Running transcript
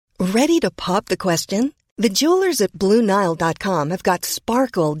Ready to pop the question? The jewelers at BlueNile.com have got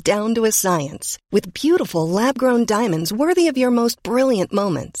sparkle down to a science with beautiful lab-grown diamonds worthy of your most brilliant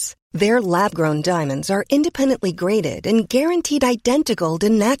moments. Their lab-grown diamonds are independently graded and guaranteed identical to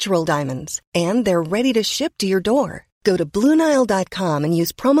natural diamonds, and they're ready to ship to your door. Go to BlueNile.com and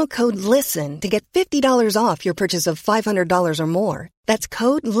use promo code LISTEN to get $50 off your purchase of $500 or more. That's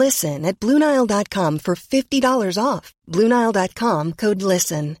code LISTEN at BlueNile.com for $50 off. BlueNile.com, code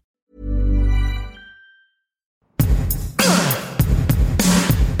LISTEN.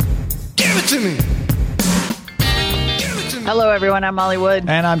 Give it to me! Hello, everyone. I'm Molly Wood.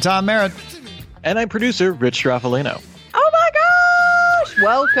 And I'm Tom Merritt. And I'm producer Rich Straffolino. Oh, my gosh!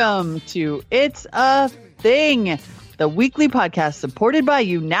 Welcome to It's a Thing, the weekly podcast supported by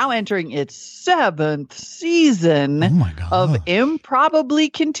you, now entering its 7th season of improbably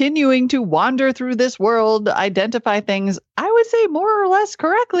continuing to wander through this world, identify things, I would say more or less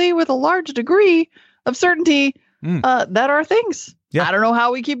correctly with a large degree of certainty that are things. Yep. I don't know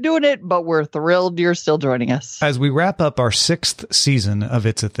how we keep doing it, but we're thrilled you're still joining us. As we wrap up our 6th season of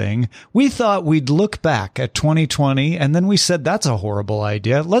It's a Thing, we thought we'd look back at 2020, and then we said, that's a horrible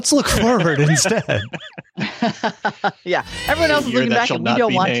idea. Let's look forward instead. Yeah. Everyone else is looking back, and we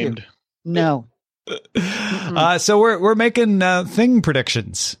don't want to. No. So we're making thing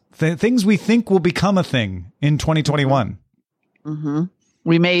predictions, things we think will become a thing in 2021. Mm-hmm.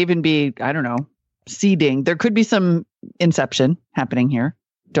 We may even be, I don't know, seeding. There could be some Inception happening here.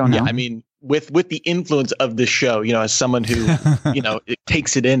 Don't know. Yeah, I mean, with the influence of this show, as someone who, it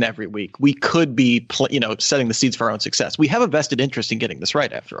takes it in every week, we could be, setting the seeds for our own success. We have a vested interest in getting this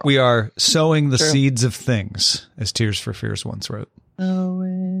right, after all. We are sowing the seeds of things, as Tears for Fears once wrote.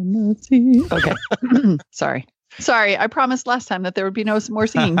 Okay. Sorry. I promised last time that there would be no more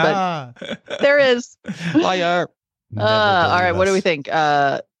singing, but there is. Liar. All right. What do we think?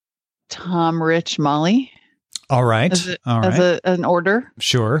 Tom, Rich, Molly. All right. As an order.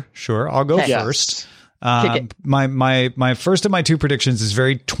 Sure. I'll go first. My first of my two predictions is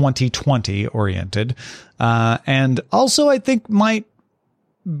very 2020 oriented. And also I think might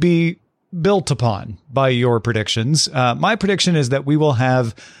be built upon by your predictions. My prediction is that we will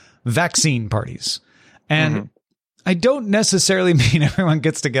have vaccine parties. And I don't necessarily mean everyone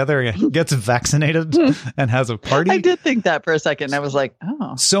gets together and gets vaccinated and has a party. I did think that for a second. I was like,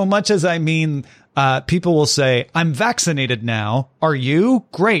 oh. So much as I mean, people will say, I'm vaccinated now. Are you?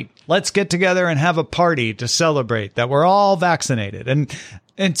 Great. Let's get together and have a party to celebrate that we're all vaccinated.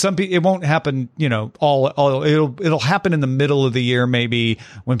 And some people, it won't happen, it'll happen in the middle of the year, maybe,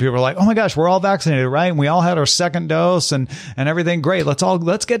 when people are like, oh my gosh, we're all vaccinated, right? And we all had our second dose and everything. Great.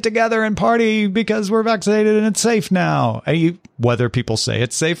 Let's get together and party because we're vaccinated and it's safe now. Whether people say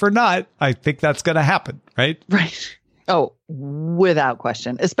it's safe or not, I think that's going to happen, right? Right. Oh, without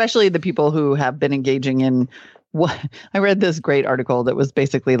question, especially the people who have been engaging in what I read this great article that was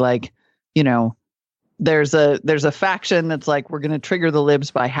basically like, there's a faction that's like, we're going to trigger the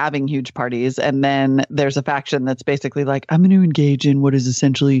libs by having huge parties. And then there's a faction that's basically like, I'm going to engage in what is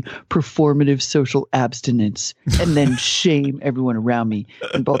essentially performative social abstinence and then shame everyone around me.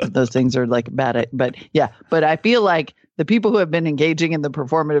 And both of those things are like bad at, but I feel like the people who have been engaging in the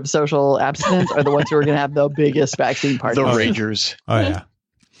performative social abstinence are the ones who are going to have the biggest vaccine parties. The ragers. Oh yeah.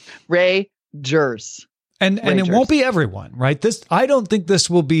 Ragers. And it won't be everyone, right? I don't think this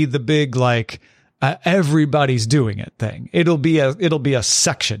will be the big, everybody's doing it thing. It'll be a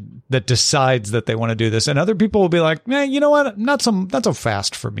section that decides that they want to do this, and other people will be like, you know what? Not so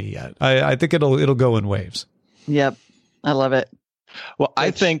fast for me yet. I think it'll go in waves. Yep, I love it. Well, I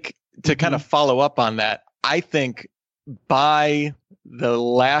think to kind of follow up on that, I think by the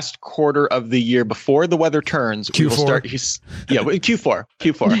last quarter of the year, before the weather turns, Q4. We will start.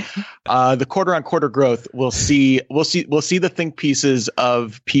 Q4. The quarter-on-quarter growth. We'll see the think pieces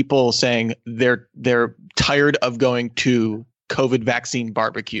of people saying they're tired of going to COVID vaccine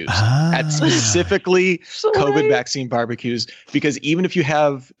barbecues, at specifically COVID vaccine barbecues, because even if you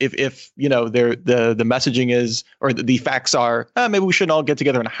have, if the messaging is, or the facts are, maybe we shouldn't all get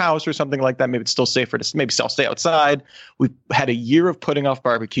together in a house or something like that. Maybe it's still safer to maybe stay outside. We've had a year of putting off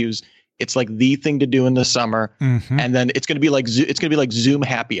barbecues. It's like the thing to do in the summer. Mm-hmm. And then it's going to be like Zoom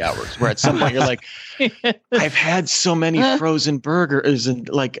happy hours, where at some point you're like, I've had so many frozen burgers, and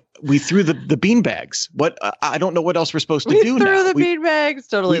like we threw the bean bags. What I don't know what else we're supposed to do now. We threw the bean bags.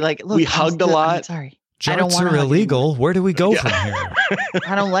 Totally. Look, we hugged a lot. I'm sorry. Jarts are illegal. Where do we go from here?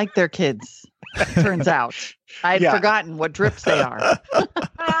 I don't like their kids. Turns out. I had forgotten what drips they are.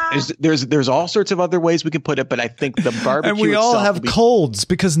 There's all sorts of other ways we can put it, but I think the barbecue and we all itself have colds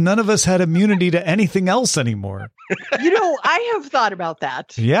because none of us had immunity to anything else anymore. I have thought about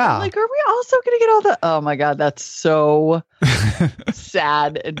that. Yeah. I'm like, are we also going to get all the? Oh my God, that's so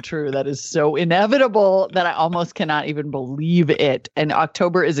sad and true. That is so inevitable that I almost cannot even believe it. And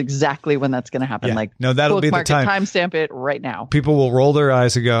October is exactly when that's going to happen. Yeah. Like, no, that'll be the time. Timestamp it right now. People will roll their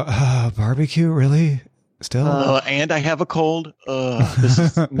eyes and go, barbecue, really? Still? And I have a cold. This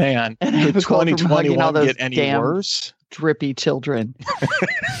is, man, and could 2020 won't get any worse? Drippy children.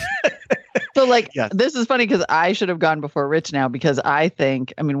 So This is funny because I should have gone before Rich now, because I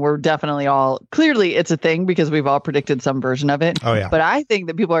think, we're definitely clearly it's a thing because we've all predicted some version of it. Oh, yeah. But I think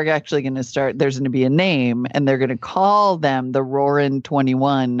that people are actually going to there's going to be a name and they're going to call them the Roarin'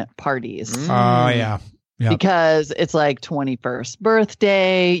 21 parties. Oh, yeah. Yep. Because it's like 21st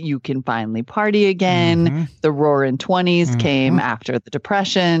birthday, you can finally party again. Mm-hmm. The Roaring 20s came after the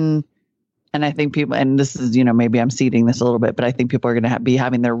Depression. And I think people, and this is, maybe I'm seeding this a little bit, but I think people are going to be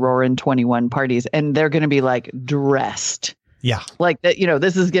having their Roaring 21 parties, and they're going to be like dressed. Yeah. Like that,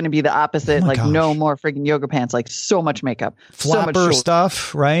 this is going to be the opposite. Oh gosh. No more freaking yoga pants, like so much makeup. Flapper so much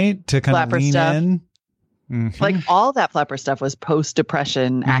stuff, right? To kind of lean stuff. in. Mm-hmm. Like all that flapper stuff was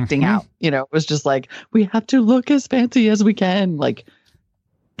post-Depression acting out. It was just like, we have to look as fancy as we can, like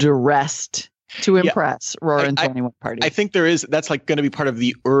dressed to impress Roaring 21 parties. I think that's like going to be part of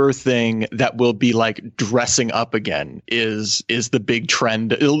the thing that will be like dressing up again is the big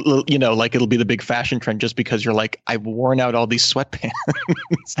trend. It'll be the big fashion trend just because you're like, I've worn out all these sweatpants.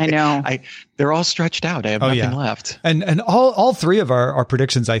 I know. They're all stretched out. I have nothing left. And all three of our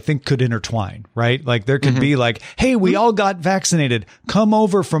predictions, I think, could intertwine, right? Like there could be like, hey, we all got vaccinated. Come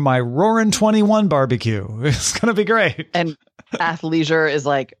over for my Roaring 21 barbecue. It's going to be great. And athleisure is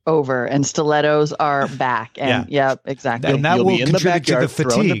like over and stilettos are back. And exactly. And that You'll will be in the contribute to backyard the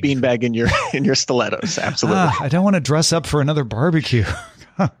fatigue. throwing the beanbag in your stilettos. Absolutely. I don't want to dress up for another barbecue.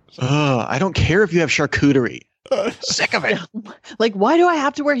 I don't care if you have charcuterie. Sick of it. Like, why do I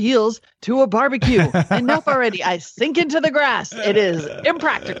have to wear heels to a barbecue? Enough already. I sink into the grass. It is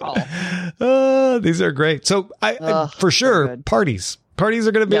impractical. These are great. So for sure, so Parties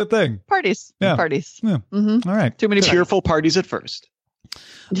are going to be a thing. Parties. Yeah. Parties. Yeah. Mm-hmm. All right. Too many cheerful parties at first.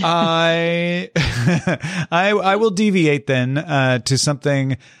 I will deviate then to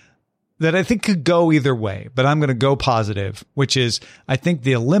something that I think could go either way, but I'm going to go positive, which is I think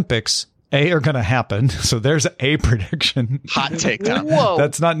the Olympics are going to happen. So there's a prediction. Hot take, Tom. Whoa.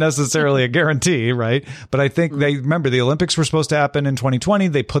 That's not necessarily a guarantee, right? But I think remember the Olympics were supposed to happen in 2020.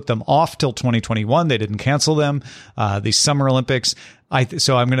 They put them off till 2021. They didn't cancel them. The Summer Olympics.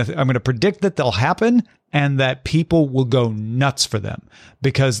 So I'm going to predict that they'll happen and that people will go nuts for them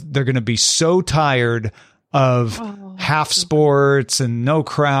because they're going to be so tired of half sports and no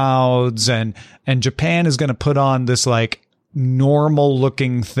crowds, and Japan is going to put on this like normal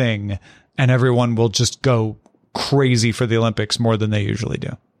looking thing and everyone will just go crazy for the Olympics more than they usually do.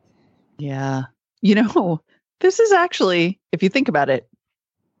 Yeah. This is actually, if you think about it,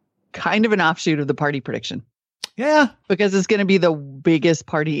 kind of an offshoot of the party prediction. Yeah. Because it's going to be the biggest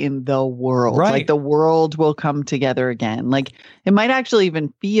party in the world. Right. Like the world will come together again. Like it might actually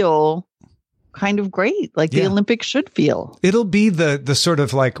even feel kind of great. Like the Olympics should feel. It'll be the sort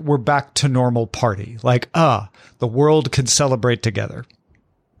of like we're back to normal party. Like, the world could celebrate together.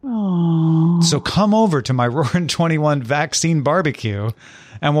 Oh. So come over to my Roaring 21 vaccine barbecue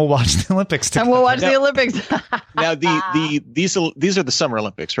and we'll watch the Olympics together. And we'll watch the Olympics. Now these are the Summer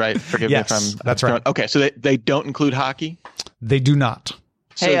Olympics, right? Forgive me if I'm that's right. Okay, so they don't include hockey? They do not.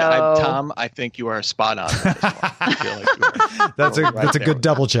 So Tom, I think you are spot on. With this one. I feel like you are that's a good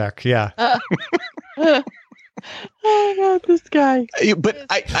double check. Yeah. Oh my God, this guy. But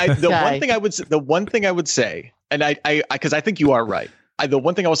the one thing I would say, and I because I think you are right. The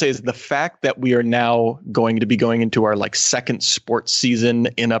one thing I will say is the fact that we are now going to be going into our like second sports season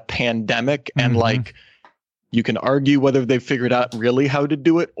in a pandemic, and like you can argue whether they've figured out really how to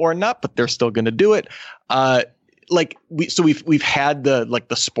do it or not, but they're still going to do it. We've had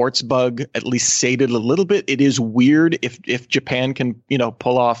the sports bug at least sated a little bit. It is weird if Japan can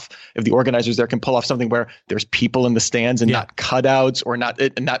pull off, if the organizers there can pull off something where there's people in the stands and not cutouts or not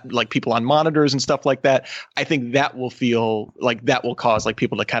like people on monitors and stuff like that. I think that will feel like that will cause like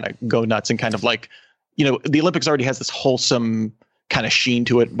people to kind of go nuts and kind of like the Olympics already has this wholesome kind of sheen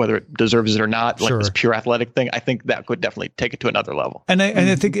to it, whether it deserves it or not, like this pure athletic thing. I think that could definitely take it to another level. And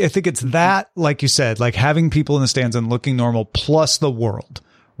I think it's that, like you said, like having people in the stands and looking normal plus the world,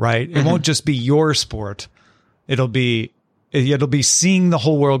 right? It won't just be your sport. It'll be seeing the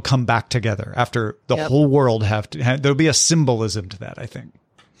whole world come back together after the whole world there'll be a symbolism to that, I think.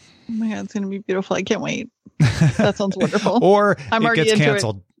 Oh my God, it's going to be beautiful. I can't wait. That sounds wonderful. Or I'm it already gets into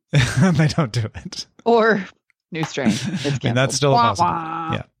canceled. They don't do it. Or new strain. It's canceled. And that's still possible.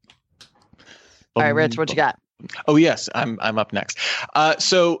 Yeah. All right, Rich, what you got? Oh yes, I'm up next.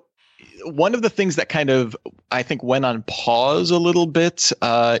 So one of the things that kind of I think went on pause a little bit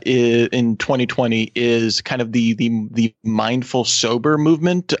in 2020 is kind of the mindful sober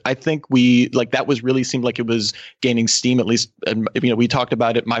movement. I think that was really seemed like it was gaining steam, at least. We talked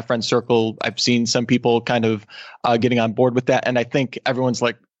about it. My friend circle, I've seen some people kind of getting on board with that, and I think everyone's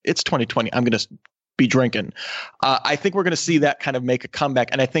like, it's 2020. I'm going to be drinking. I think we're going to see that kind of make a comeback,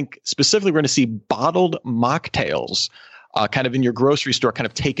 and I think specifically we're going to see bottled mocktails kind of in your grocery store, kind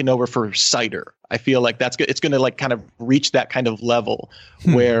of taken over for cider. I feel like it's going to like kind of reach that kind of level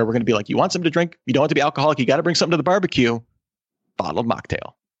where we're going to be like, you want something to drink? You don't want to be alcoholic. You got to bring something to the barbecue. Bottled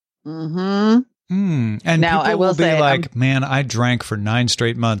mocktail. Mm-hmm. And now people will be like, man, I drank for 9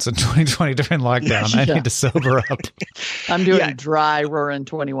 straight months in 2020 during lockdown. I need to sober up. I'm doing dry Roaring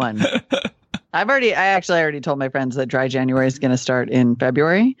 21. I actually already told my friends that dry January is going to start in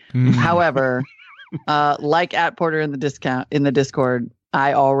February. However, like at Porter in the Discord,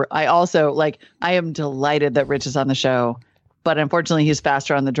 I also like, I am delighted that Rich is on the show, but unfortunately he's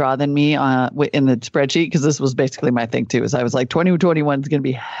faster on the draw than me in the spreadsheet, because this was basically my thing too. Is I was like 2021 is going to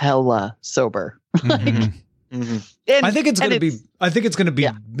be hella sober. I think it's going to be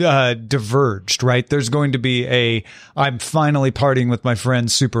diverged, right? There's going to be I'm finally partying with my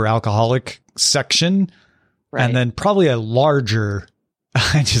friends super alcoholic section, right. And then probably a larger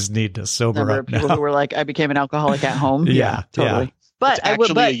I just need to sober up people now. Who were like, I became an alcoholic at home. Yeah, totally. Yeah. But it's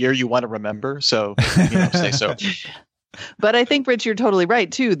actually a year you want to remember, so stay sober. But I think, Rich, you're totally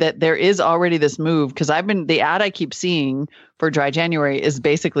right too, that there is already this move, because the ad I keep seeing for dry January is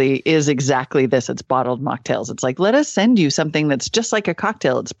exactly this. It's bottled mocktails. It's like, let us send you something that's just like a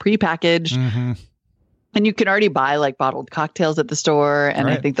cocktail. It's prepackaged. And you can already buy like bottled cocktails at the store. And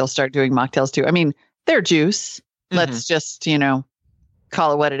I think they'll start doing mocktails too. I mean, they're juice. Let's just,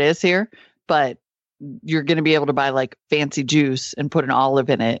 call it what it is here. But you're going to be able to buy like fancy juice and put an olive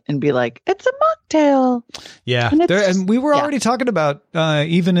in it and be like, it's a mocktail. Yeah. And we were already talking about,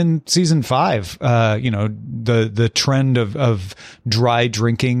 even in season 5, the trend of dry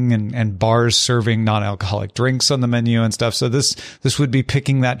drinking and bars serving non-alcoholic drinks on the menu and stuff. So this would be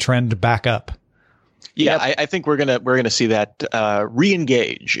picking that trend back up. Yeah. Yep. I think we're going to see that,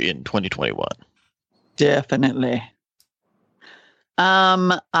 re-engage in 2021. Definitely.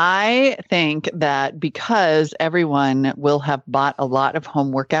 I think that because everyone will have bought a lot of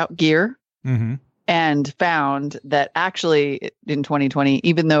home workout gear and found that actually in 2020,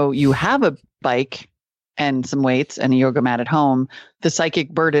 even though you have a bike and some weights and a yoga mat at home, the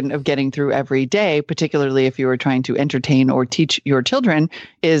psychic burden of getting through every day, particularly if you are trying to entertain or teach your children,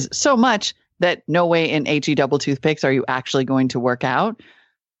 is so much that no way in HE double toothpicks are you actually going to work out.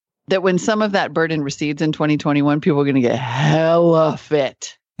 That when some of that burden recedes in 2021, people are going to get hella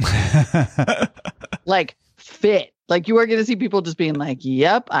fit. Like fit. Like you are going to see people just being like,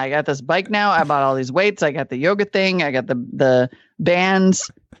 yep, I got this bike now. I bought all these weights. I got the yoga thing. I got the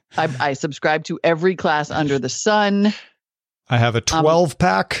bands. I subscribe to every class under the sun. I have a 12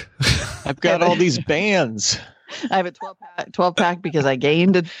 pack. I've got all these bands. I have a 12 pack because I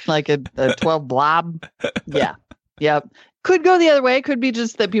gained a 12 blob. Yeah. Yep. Could go the other way. Could be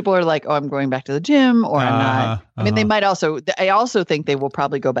just that people are like, oh, I'm going back to the gym, or I'm not. I mean, they might also, I also think they will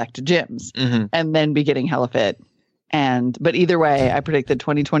probably go back to gyms and then be getting hella fit. But either way, I predict that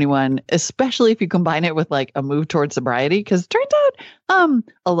 2021, especially if you combine it with like a move towards sobriety, because it turns out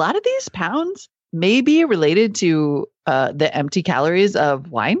a lot of these pounds may be related to the empty calories of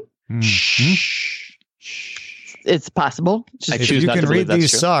wine. It's possible. If you can read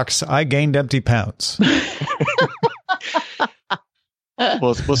these socks, I gained empty pounds.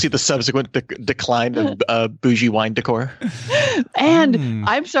 We'll see the subsequent decline of bougie wine decor. And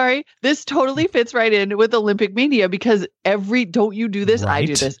I'm sorry, this totally fits right in with Olympic mania, because don't you do this? Right? I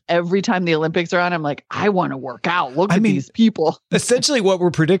do this every time the Olympics are on. I'm like, I want to work out. Look at these people. Essentially what we're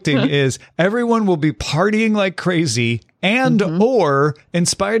predicting is everyone will be partying like crazy and or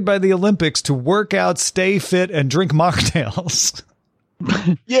inspired by the Olympics to work out, stay fit, and drink mocktails.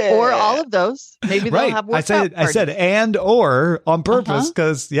 Yeah, or all of those. Maybe they'll have workout I said and or on purpose,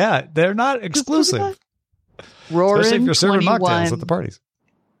 because they're not exclusive. Especially if you're serving mocktails at the parties.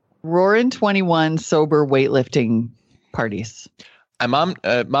 Roaring 21 sober weightlifting parties. I'm on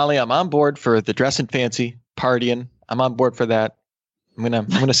Molly. I'm on board for the dressing fancy partying. I'm on board for that. I'm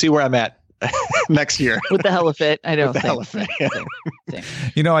gonna see where I'm at. next year. With the Helifit. I know. With the Helifit, yeah. Same.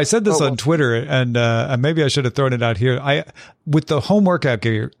 You know, I said this on Twitter, and maybe I should have thrown it out here. With the home workout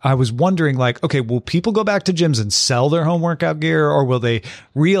gear, I was wondering, like, okay, will people go back to gyms and sell their home workout gear, or will they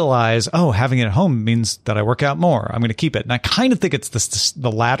realize, oh, having it at home means that I work out more, I'm going to keep it? And I kind of think it's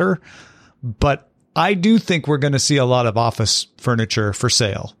the latter, but I do think we're going to see a lot of office furniture for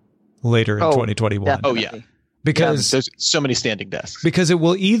sale later in 2021. Definitely. Oh, yeah. Because there's so many standing desks. Because it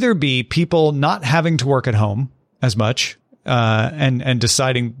will either be people not having to work at home as much, and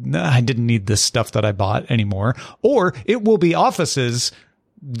deciding, nah, I didn't need this stuff that I bought anymore, or it will be offices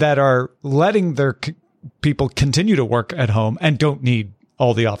that are letting their people continue to work at home and don't need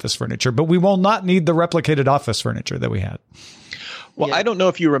all the office furniture, but we will not need the replicated office furniture that we had. Well, yeah. I don't know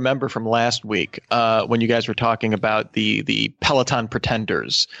if you remember from last week when you guys were talking about the Peloton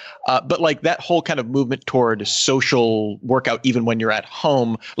pretenders, but like that whole kind of movement toward social workout, even when you're at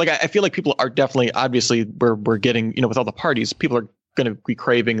home. Like I feel like people are definitely, obviously, we're getting, with all the parties, people are going to be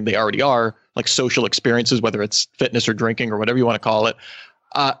craving, and they already are, like social experiences, whether it's fitness or drinking or whatever you want to call it.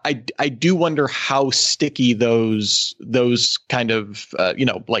 I do wonder how sticky those kind of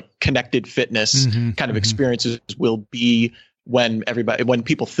like connected fitness kind of experiences will be when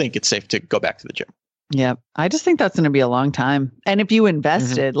people think it's safe to go back to the gym. Yeah. I just think that's going to be a long time. And if you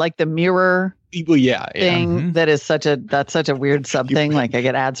invested like the mirror thing, that's such a weird sub thing. Like I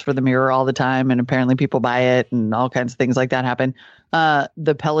get ads for the mirror all the time, and apparently people buy it, and all kinds of things like that happen.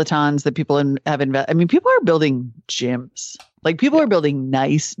 The Pelotons that people have invested. I mean, people are building gyms. Like people are building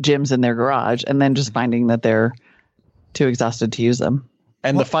nice gyms in their garage, and then just finding that they're too exhausted to use them.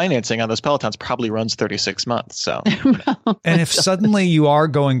 And the financing on those Pelotons probably runs 36 months. So, and if suddenly you are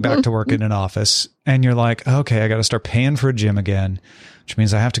going back to work in an office and you're like, okay, I got to start paying for a gym again, which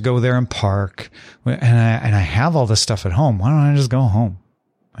means I have to go there and park, and I have all this stuff at home. Why don't I just go home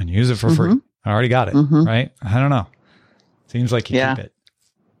and use it for free? I already got it, right? I don't know. Seems like you keep it.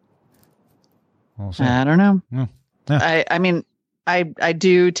 We'll see. I don't know. Yeah. I mean, I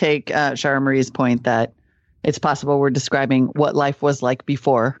do take Shara Marie's point that it's possible we're describing what life was like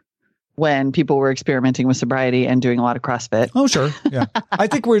before, when people were experimenting with sobriety and doing a lot of CrossFit. Oh, sure. Yeah. I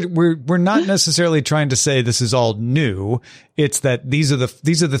think we're not necessarily trying to say this is all new. It's that these are the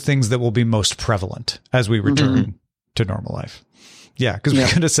things that will be most prevalent as we return to normal life. Yeah, because we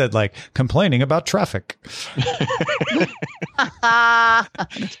could have said like complaining about traffic.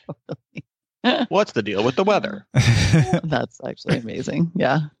 What's the deal with the weather? That's actually amazing.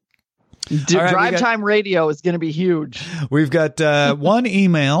 Yeah. Right, drive time radio is going to be huge. We've got one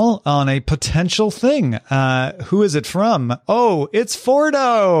email on a potential thing. Who is it from? Oh, it's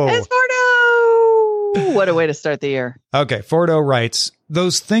Fordo. It's Fordo. What a way to start the year. Okay. Fordo writes,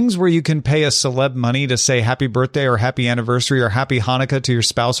 those things where you can pay a celeb money to say happy birthday or happy anniversary or happy Hanukkah to your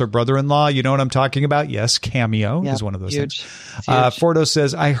spouse or brother-in-law. You know what I'm talking about? Yes. Cameo is one of those things. Fordo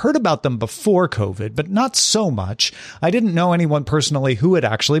says, I heard about them before COVID, but not so much. I didn't know anyone personally who had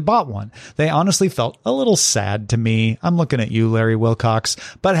actually bought one. They honestly felt a little sad to me. I'm looking at you, Larry Wilcox.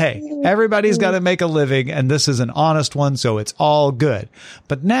 But hey, everybody's got to make a living, and this is an honest one, so it's all good.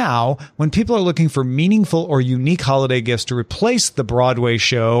 But now, when people are looking for meaningful or unique holiday gifts to replace the Broadway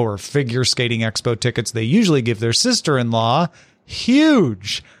show or figure skating expo tickets they usually give their sister-in-law,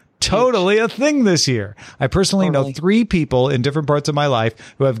 huge. Totally a thing this year. I personally know 3 people in different parts of my life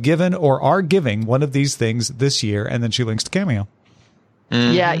who have given or are giving one of these things this year. And then she links to Cameo.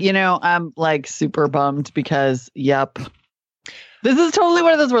 Yeah, I'm like super bummed because, this is totally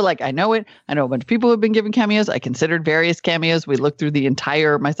one of those where like, I know it. I know a bunch of people who have been giving cameos. I considered various cameos. We looked through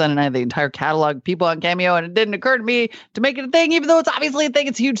my son and I, the entire catalog of people on Cameo, and it didn't occur to me to make it a thing, even though it's obviously a thing.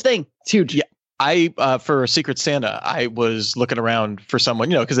 It's a huge thing. It's huge. Yeah. I, for Secret Santa, I was looking around for someone,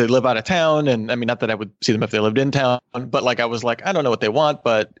 because they live out of town. And I mean, not that I would see them if they lived in town, but like, I was like, I don't know what they want,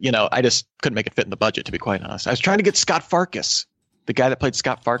 but I just couldn't make it fit in the budget, to be quite honest. I was trying to get Scott Farkus, the guy that played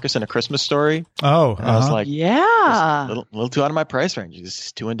Scott Farkus in A Christmas Story. Oh, I was like, yeah, a little too out of my price range. This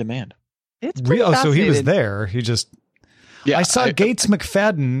is too in demand. It's real. So he was there. He just, I saw Gates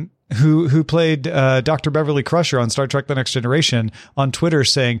McFadden, who played Dr. Beverly Crusher on Star Trek The Next Generation, on Twitter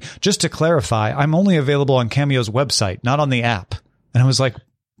saying, just to clarify, I'm only available on Cameo's website, not on the app. And I was like,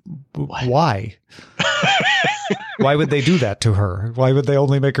 why? Why would they do that to her? Why would they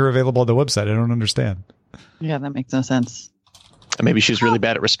only make her available on the website? I don't understand. Yeah, that makes no sense. Maybe she's really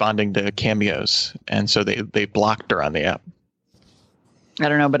bad at responding to cameos, and so they blocked her on the app. I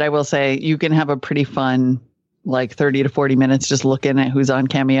don't know, but I will say you can have a pretty fun, like 30 to 40 minutes just looking at who's on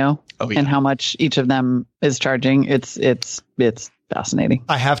Cameo and how much each of them is charging. It's fascinating.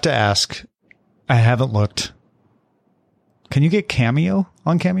 I have to ask, I haven't looked. Can you get Cameo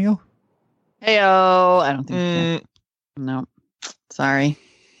on Cameo? Hey-oh. I don't think so. No. Sorry.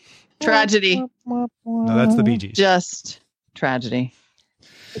 Tragedy. No, that's the Bee Gees. Just tragedy.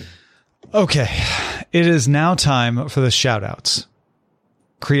 Okay. It is now time for the shout-outs.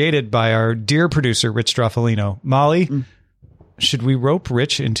 Created by our dear producer, Rich Straffolino. Molly, should we rope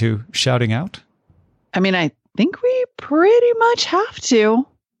Rich into shouting out? I mean, I think we pretty much have to.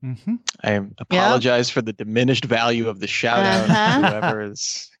 Mm-hmm. I apologize for the diminished value of the shout out. Whoever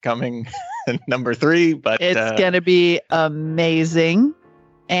is coming number 3, but it's going to be amazing.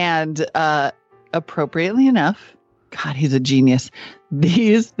 And appropriately enough, God, he's a genius.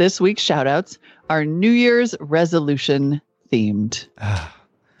 This week's shout outs are New Year's resolution themed.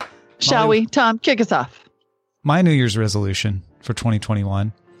 Shall we? Tom, kick us off. My New Year's resolution for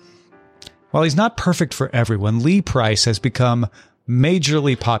 2021. While he's not perfect for everyone, Lee Price has become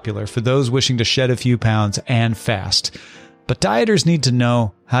majorly popular for those wishing to shed a few pounds and fast. But dieters need to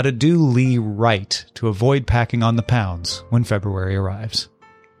know how to do Lee right to avoid packing on the pounds when February arrives.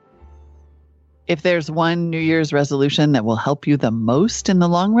 If there's one New Year's resolution that will help you the most in the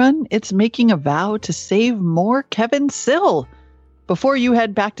long run, it's making a vow to save more Kevin Sill. Before you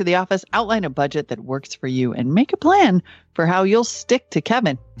head back to the office, outline a budget that works for you and make a plan for how you'll stick to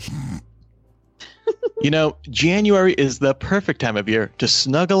Kevin. You know, January is the perfect time of year to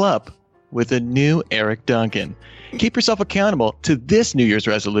snuggle up with a new Eric Duncan. Keep yourself accountable to this New Year's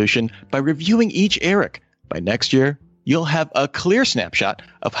resolution by reviewing each Eric. By next year, you'll have a clear snapshot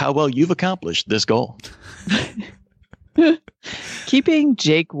of how well you've accomplished this goal. Keeping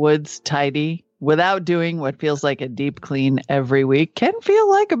Jake Woods tidy without doing what feels like a deep clean every week can feel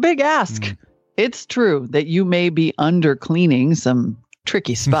like a big ask. It's true that you may be under cleaning some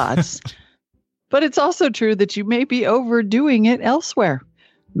tricky spots. But it's also true that you may be overdoing it elsewhere.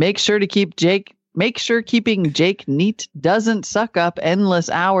 Make sure keeping Jake neat doesn't suck up endless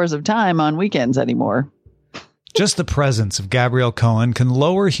hours of time on weekends anymore. Just the presence of Gabrielle Cohen can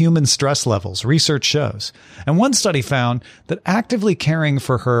lower human stress levels, research shows. And one study found that actively caring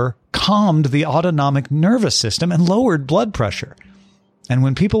for her calmed the autonomic nervous system and lowered blood pressure. And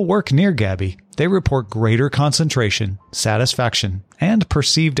when people work near Gabby, they report greater concentration, satisfaction, and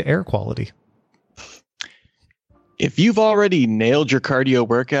perceived air quality. If you've already nailed your cardio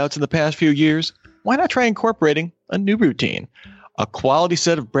workouts in the past few years, why not try incorporating a new routine? A quality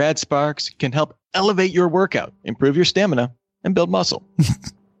set of Brad Sparks can help elevate your workout, improve your stamina, and build muscle.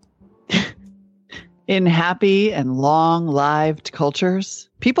 In happy and long-lived cultures,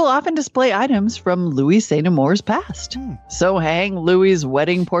 people often display items from Louis St. Amour's past. So hang Louis's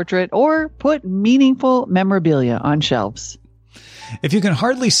wedding portrait or put meaningful memorabilia on shelves. If you can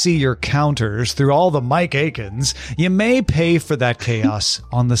hardly see your counters through all the Mike Akins, you may pay for that chaos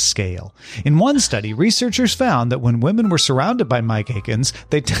on the scale. In one study, researchers found that when women were surrounded by Mike Akins,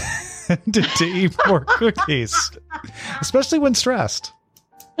 they tended to eat more cookies, especially when stressed.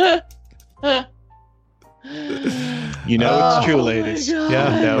 You know it's true, ladies.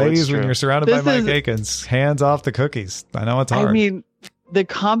 Yeah, ladies, when you're surrounded by Mike Akins, hands off the cookies. I know it's hard. I mean, the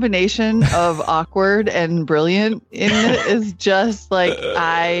combination of awkward and brilliant in it is just like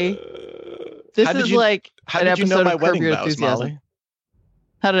This is like an episode of Curb Your Enthusiasm. Molly?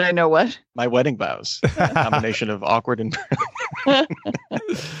 How did I know what? My wedding vows. A combination of awkward and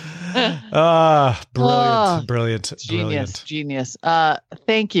brilliant. Genius.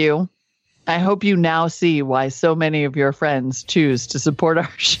 Thank you. I hope you now see why so many of your friends choose to support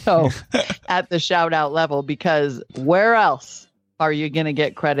our show at the shout out level, because where else are you going to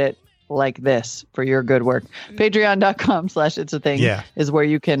get credit like this for your good work? Patreon.com/itsAthing is where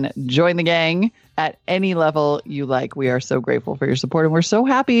you can join the gang at any level you like. We are so grateful for your support, and we're so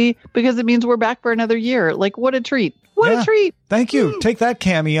happy because it means we're back for another year. Like, what a treat. What a treat. Thank you. Take that,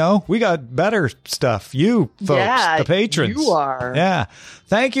 Cameo. We got better stuff. You folks, the patrons. You are. Yeah.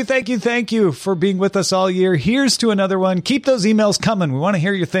 Thank you for being with us all year. Here's to another one. Keep those emails coming. We want to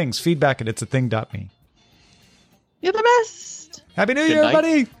hear your things. Feedback at itsathing.me. You're the best. Happy New Year,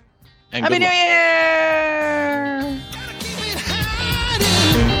 everybody. Happy New Year.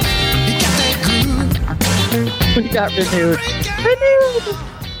 We got renewed.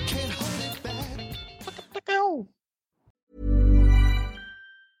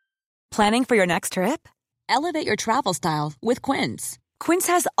 Planning for your next trip? Elevate your travel style with Quince. Quince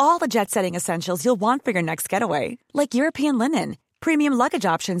has all the jet-setting essentials you'll want for your next getaway, like European linen, premium luggage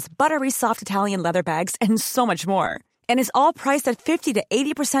options, buttery soft Italian leather bags, and so much more. And is all priced at 50 to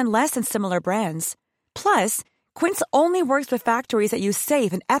 80% less than similar brands. Plus, Quince only works with factories that use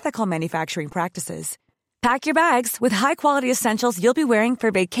safe and ethical manufacturing practices. Pack your bags with high-quality essentials you'll be wearing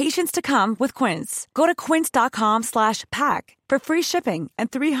for vacations to come with Quince. Go to quince.com/pack for free shipping and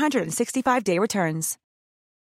 365-day returns.